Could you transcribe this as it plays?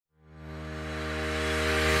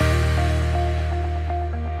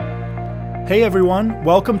Hey everyone,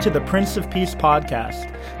 welcome to the Prince of Peace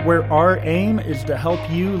podcast, where our aim is to help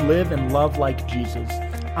you live and love like Jesus.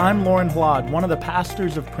 I'm Lauren Hlad, one of the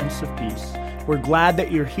pastors of Prince of Peace. We're glad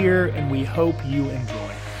that you're here and we hope you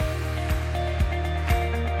enjoy.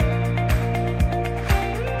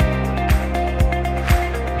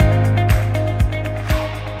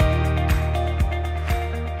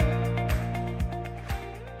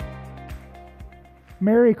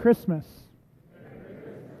 Merry Christmas.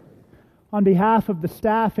 On behalf of the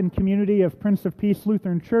staff and community of Prince of Peace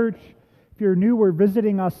Lutheran Church, if you're new or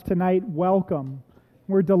visiting us tonight, welcome.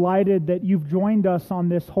 We're delighted that you've joined us on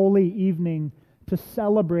this holy evening to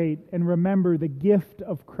celebrate and remember the gift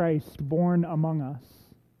of Christ born among us.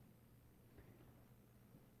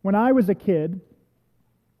 When I was a kid,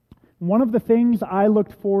 one of the things I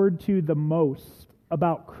looked forward to the most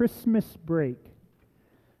about Christmas break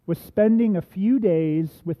was spending a few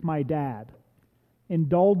days with my dad,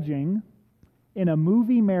 indulging in a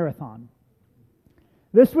movie marathon.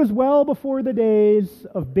 This was well before the days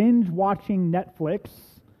of binge watching Netflix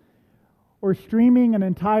or streaming an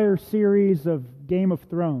entire series of Game of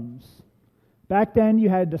Thrones. Back then you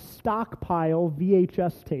had to stockpile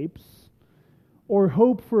VHS tapes or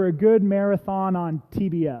hope for a good marathon on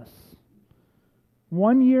TBS.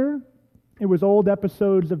 One year, it was old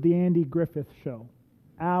episodes of The Andy Griffith Show.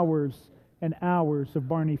 Hours and hours of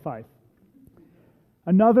Barney Fife.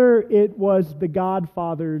 Another, it was the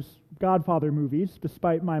Godfather movies,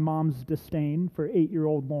 despite my mom's disdain for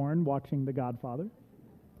 8-year-old Lauren watching The Godfather.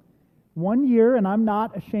 One year, and I'm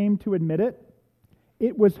not ashamed to admit it,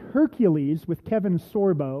 it was Hercules with Kevin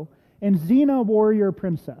Sorbo and Xena Warrior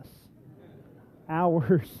Princess.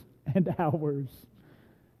 Hours and hours.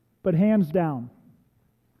 But hands down,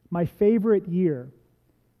 my favorite year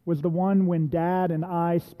was the one when Dad and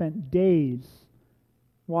I spent days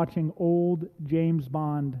watching old James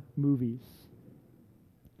Bond movies.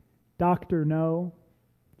 Dr. No,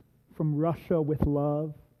 From Russia with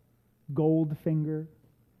Love, Goldfinger,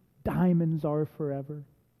 Diamonds Are Forever.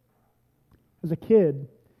 As a kid,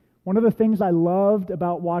 one of the things I loved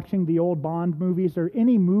about watching the old Bond movies, or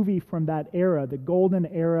any movie from that era, the golden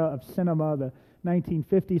era of cinema, the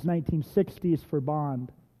 1950s, 1960s for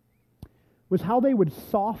Bond, was how they would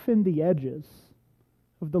soften the edges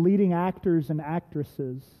of the leading actors and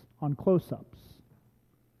actresses on close-ups.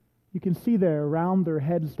 You can see there around their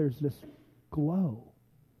heads there's this glow.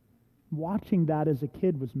 Watching that as a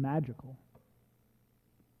kid was magical.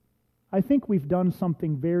 I think we've done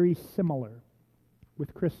something very similar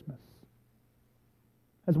with Christmas.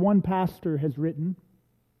 As one pastor has written,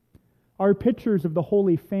 our pictures of the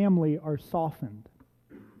Holy Family are softened,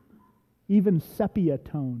 even sepia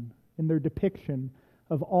tone in their depiction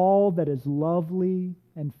of all that is lovely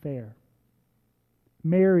and fair.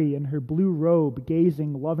 Mary in her blue robe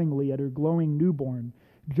gazing lovingly at her glowing newborn,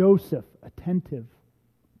 Joseph attentive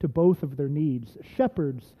to both of their needs,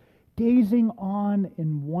 shepherds gazing on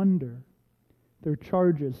in wonder, their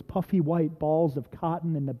charges puffy white balls of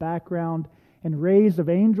cotton in the background, and rays of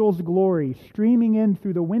angels' glory streaming in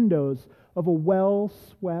through the windows of a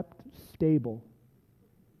well-swept stable,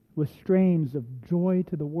 with strains of joy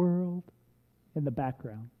to the world in the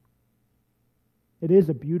background. It is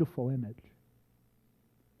a beautiful image.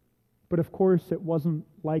 But of course, it wasn't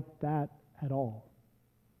like that at all.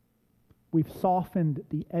 We've softened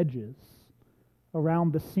the edges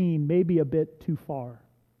around the scene maybe a bit too far.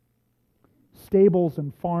 Stables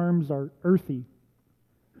and farms are earthy,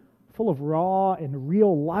 full of raw and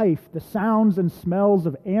real life, the sounds and smells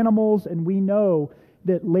of animals, and we know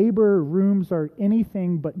that labor rooms are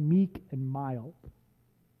anything but meek and mild.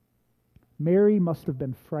 Mary must have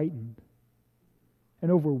been frightened and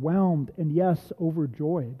overwhelmed and, yes,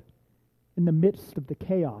 overjoyed in the midst of the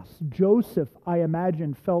chaos. Joseph, I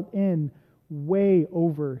imagine, felt in way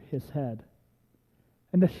over his head.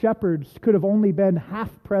 And the shepherds could have only been half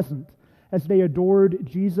present as they adored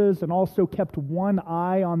Jesus and also kept one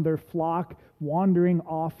eye on their flock wandering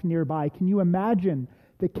off nearby. Can you imagine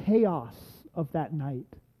the chaos of that night?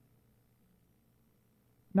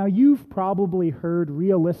 Now, you've probably heard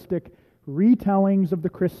realistic retellings of the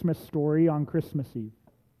Christmas story on Christmas Eve.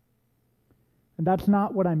 And that's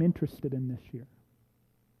not what I'm interested in this year.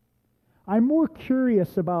 I'm more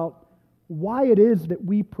curious about why it is that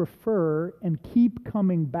we prefer and keep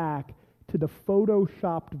coming back to the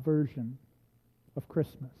photoshopped version of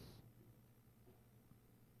Christmas,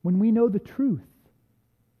 when we know the truth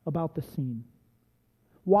about the scene.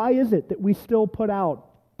 Why is it that we still put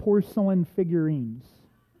out porcelain figurines,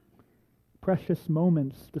 precious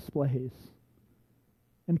moments displays,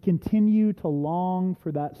 and continue to long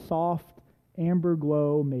for that soft amber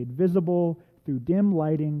glow made visible through dim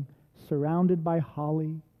lighting surrounded by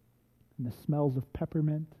holly and the smells of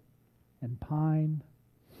peppermint and pine.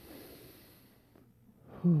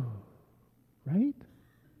 Right?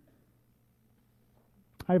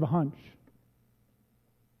 I have a hunch.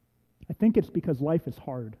 I think it's because life is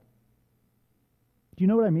hard. Do you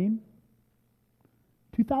know what I mean?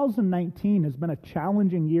 2019 has been a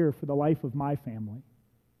challenging year for the life of my family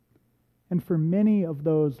and for many of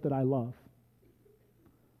those that I love.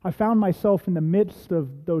 I found myself in the midst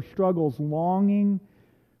of those struggles longing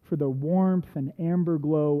for the warmth and amber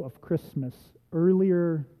glow of Christmas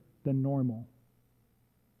earlier than normal.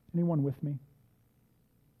 Anyone with me?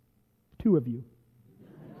 2 of you.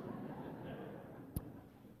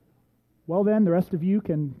 Well then, the rest of you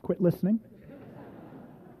can quit listening.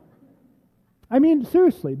 I mean,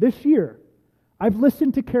 seriously, this year, I've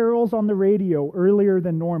listened to carols on the radio earlier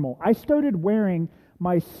than normal. I started wearing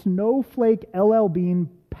my snowflake LL Bean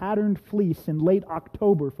patterned fleece in late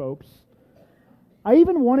October, folks. I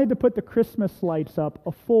even wanted to put the Christmas lights up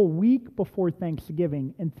a full week before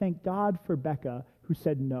Thanksgiving, and thank God for Becca, who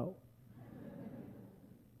said no.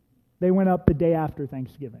 They went up the day after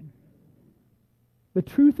Thanksgiving. The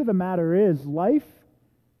truth of the matter is, life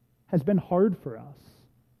has been hard for us.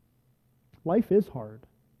 Life is hard.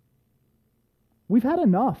 We've had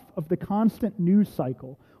enough of the constant news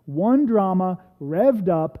cycle, one drama revved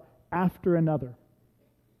up after another,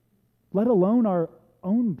 let alone our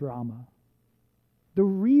own drama, the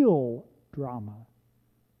real drama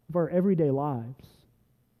of our everyday lives,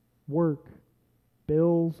 work,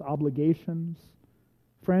 bills, obligations,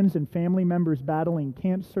 friends and family members battling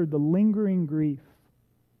cancer, the lingering grief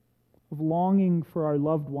of longing for our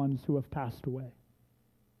loved ones who have passed away.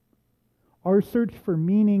 Our search for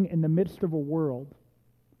meaning in the midst of a world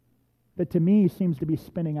that to me seems to be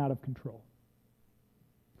spinning out of control.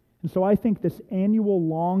 And so I think this annual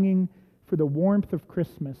longing for the warmth of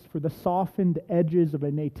Christmas, for the softened edges of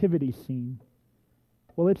a nativity scene,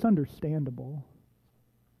 well, it's understandable.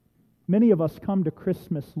 Many of us come to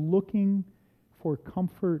Christmas looking for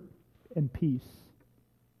comfort and peace.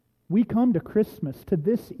 We come to Christmas, to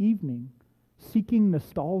this evening, seeking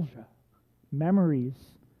nostalgia, memories,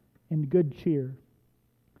 and good cheer.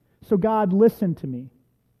 So God, listen to me.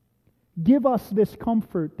 Give us this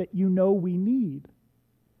comfort that you know we need.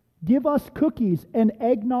 Give us cookies and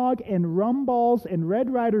eggnog and rum balls and Red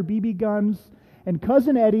Ryder BB guns and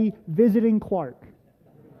Cousin Eddie visiting Clark.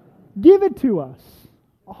 Give it to us.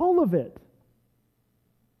 All of it.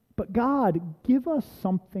 But God, give us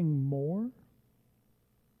something more.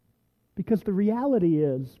 Because the reality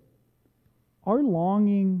is, our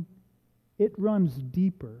longing, it runs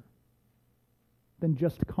deeper than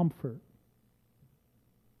just comfort.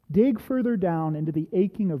 Dig further down into the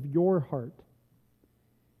aching of your heart,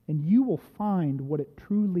 and you will find what it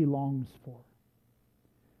truly longs for.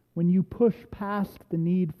 When you push past the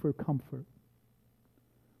need for comfort,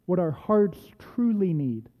 what our hearts truly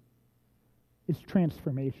need is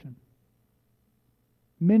transformation.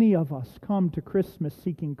 Many of us come to Christmas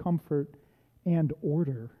seeking comfort and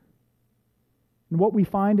order. And what we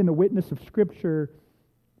find in the witness of Scripture,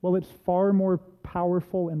 well, it's far more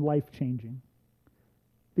powerful and life-changing.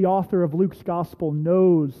 The author of Luke's Gospel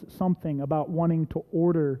knows something about wanting to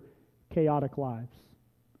order chaotic lives.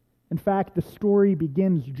 In fact, the story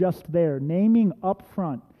begins just there, naming up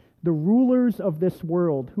front the rulers of this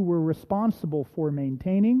world who were responsible for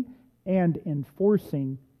maintaining and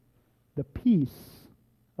enforcing the peace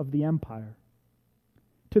of the empire.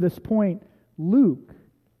 To this point, Luke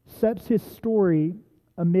sets his story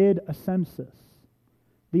amid a census,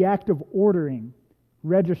 the act of ordering,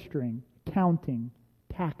 registering, counting,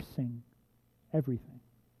 taxing, everything.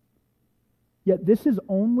 Yet this is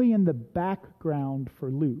only in the background for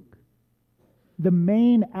Luke. The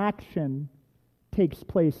main action takes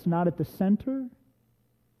place not at the center,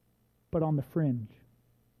 but on the fringe,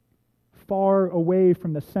 far away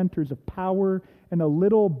from the centers of power in a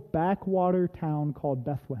little backwater town called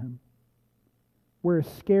Bethlehem, where a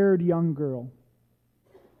scared young girl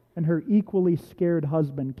and her equally scared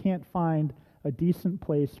husband can't find a decent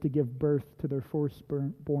place to give birth to their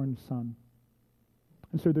firstborn son.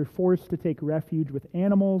 And so they're forced to take refuge with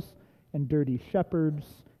animals and dirty shepherds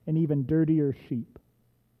and even dirtier sheep.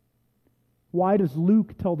 Why does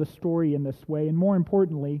Luke tell the story in this way? And more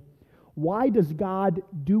importantly, why does God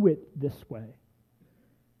do it this way?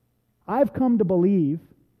 I've come to believe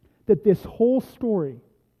that this whole story,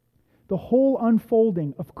 the whole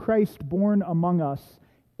unfolding of Christ born among us,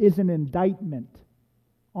 is an indictment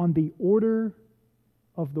on the order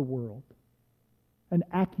of the world, an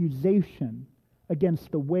accusation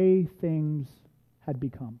against the way things had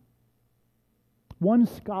become. One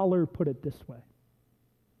scholar put it this way: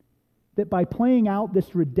 That by playing out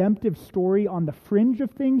this redemptive story on the fringe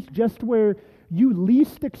of things, just where you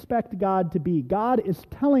least expect God to be, God is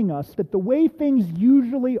telling us that the way things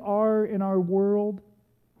usually are in our world,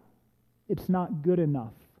 it's not good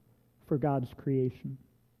enough for God's creation.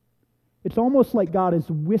 It's almost like God is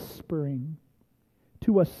whispering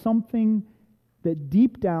to us something that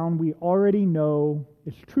deep down we already know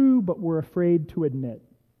is true, but we're afraid to admit,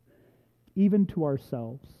 even to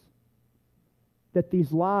ourselves. That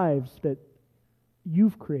these lives that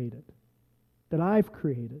you've created, that I've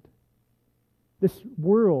created, this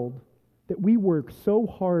world that we work so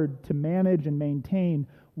hard to manage and maintain,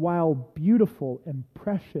 while beautiful and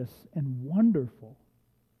precious and wonderful,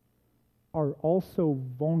 are also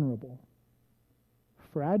vulnerable,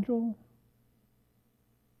 fragile,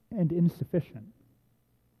 and insufficient.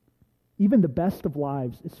 Even the best of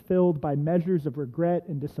lives is filled by measures of regret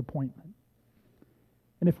and disappointment.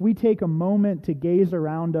 And if we take a moment to gaze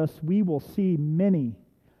around us, we will see many,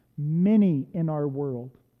 many in our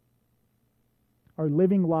world are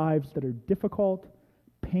living lives that are difficult,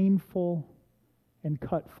 painful, and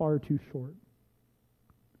cut far too short.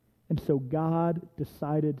 And so God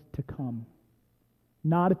decided to come,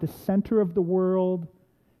 not at the center of the world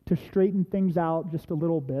to straighten things out just a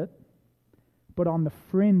little bit, but on the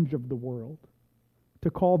fringe of the world,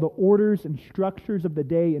 to call the orders and structures of the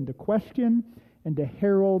day into question and to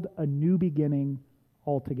herald a new beginning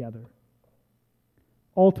altogether.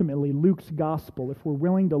 Ultimately, Luke's gospel, if we're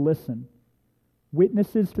willing to listen,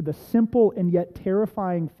 witnesses to the simple and yet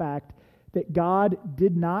terrifying fact that God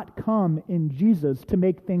did not come in Jesus to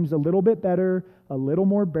make things a little bit better, a little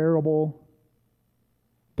more bearable.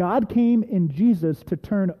 God came in Jesus to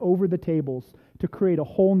turn over the tables, to create a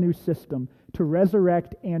whole new system, to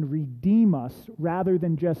resurrect and redeem us rather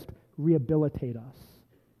than just rehabilitate us.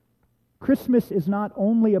 Christmas is not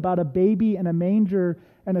only about a baby in a manger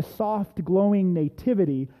and a soft, glowing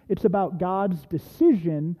nativity. It's about God's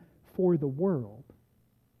decision for the world.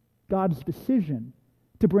 God's decision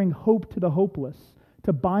to bring hope to the hopeless,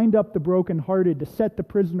 to bind up the brokenhearted, to set the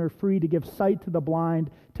prisoner free, to give sight to the blind,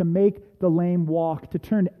 to make the lame walk, to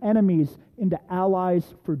turn enemies into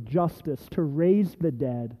allies for justice, to raise the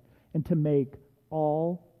dead, and to make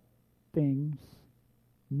all things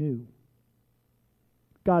new.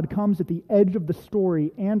 God comes at the edge of the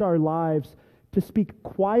story and our lives to speak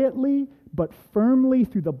quietly but firmly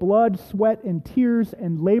through the blood, sweat, and tears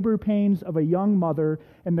and labor pains of a young mother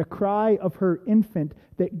and the cry of her infant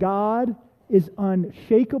that God is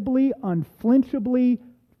unshakably, unflinchably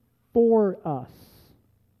for us,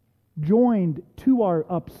 joined to our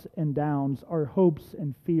ups and downs, our hopes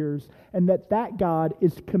and fears, and that God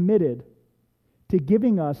is committed to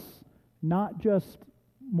giving us not just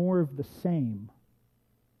more of the same,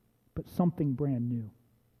 but something brand new.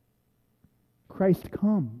 Christ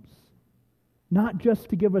comes, not just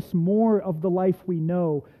to give us more of the life we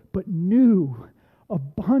know, but new,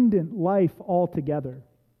 abundant life altogether.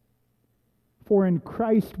 For in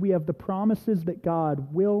Christ we have the promises that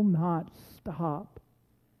God will not stop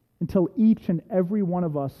until each and every one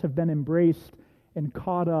of us have been embraced and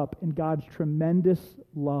caught up in God's tremendous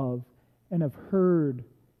love and have heard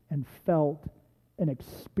and felt and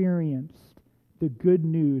experienced the good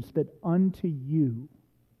news that unto you,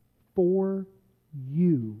 for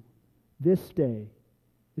you, this day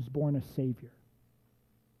is born a Savior,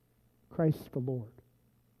 Christ the Lord.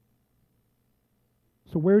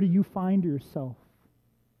 So where do you find yourself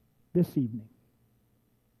this evening?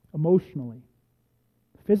 Emotionally,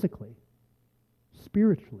 physically,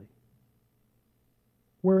 spiritually?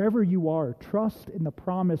 Wherever you are, trust in the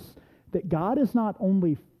promise that God is not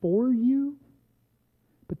only for you,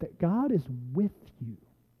 but that God is with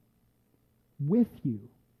you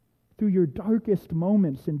through your darkest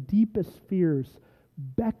moments and deepest fears,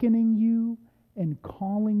 beckoning you and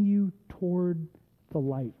calling you toward the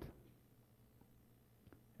light.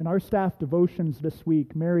 In our staff devotions this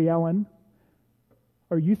week, Mary Ellen,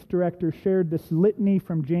 our youth director, shared this litany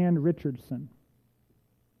from Jan Richardson.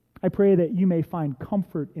 I pray that you may find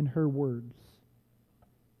comfort in her words.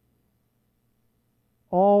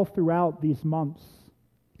 All throughout these months,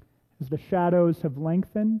 as the shadows have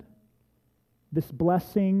lengthened, this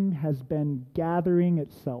blessing has been gathering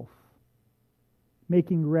itself,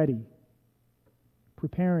 making ready,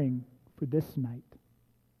 preparing for this night.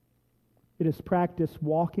 It is practice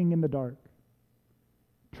walking in the dark,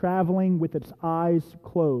 traveling with its eyes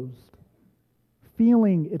closed,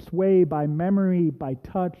 feeling its way by memory, by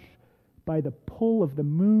touch, by the pull of the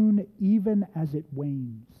moon, even as it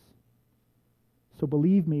wanes. So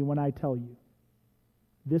believe me when I tell you,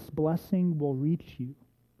 this blessing will reach you,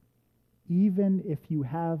 even if you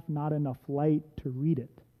have not enough light to read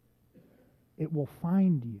it it will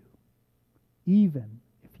find you, even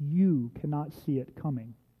if you cannot see it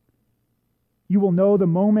coming. You will know the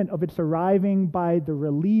moment of its arriving by the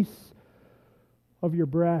release of your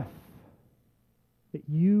breath that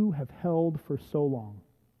you have held for so long,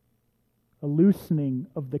 a loosening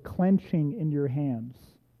of the clenching in your hands,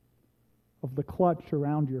 of the clutch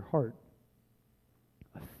around your heart,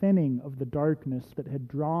 a thinning of the darkness that had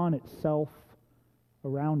drawn itself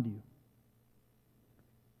around you.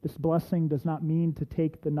 This blessing does not mean to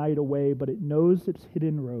take the night away, but it knows its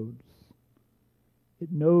hidden roads.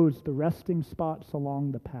 It knows the resting spots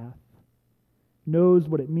along the path, knows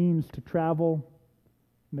what it means to travel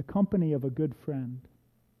in the company of a good friend.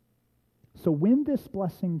 So when this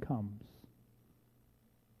blessing comes,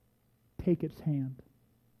 take its hand.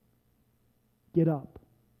 Get up.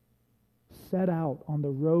 Set out on the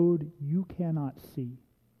road you cannot see.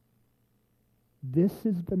 This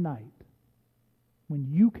is the night when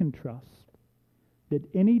you can trust that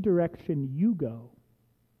any direction you go,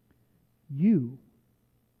 you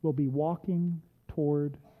will be walking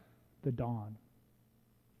toward the dawn.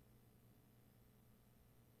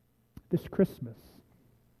 This Christmas,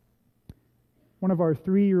 one of our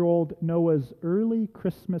 3-year-old Noah's early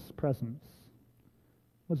Christmas presents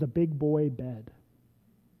was a big boy bed.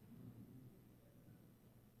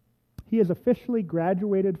 He has officially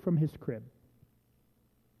graduated from his crib.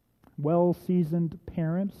 Well-seasoned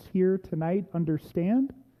parents here tonight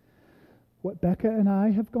understand what Becca and I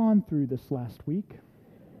have gone through this last week.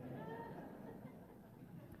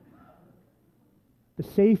 The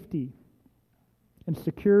safety and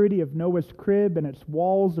security of Noah's crib and its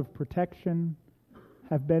walls of protection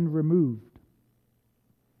have been removed.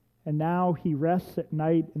 And now he rests at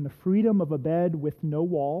night in the freedom of a bed with no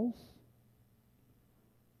walls.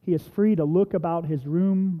 He is free to look about his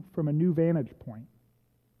room from a new vantage point.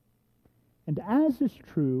 And as is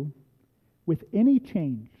true with any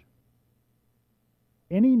change,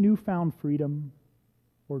 any newfound freedom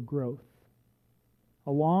or growth,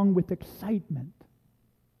 along with excitement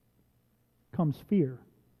comes fear.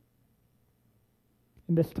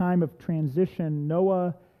 In this time of transition,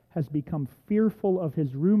 Noah has become fearful of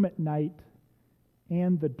his room at night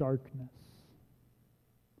and the darkness.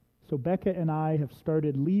 So Becca and I have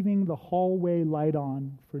started leaving the hallway light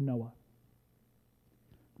on for Noah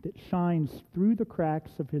that shines through the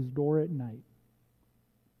cracks of his door at night.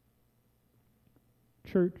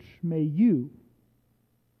 Church, may you,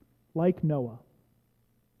 like Noah,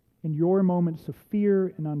 in your moments of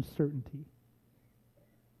fear and uncertainty,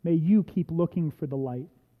 may you keep looking for the light.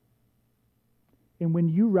 And when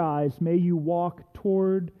you rise, may you walk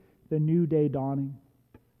toward the new day dawning.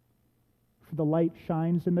 For the light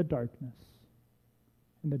shines in the darkness,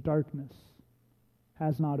 and the darkness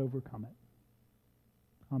has not overcome it.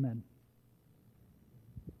 Amen.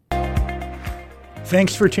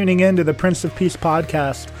 Thanks for tuning in to the Prince of Peace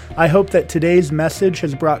podcast. I hope that today's message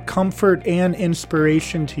has brought comfort and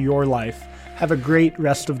inspiration to your life. Have a great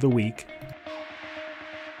rest of the week.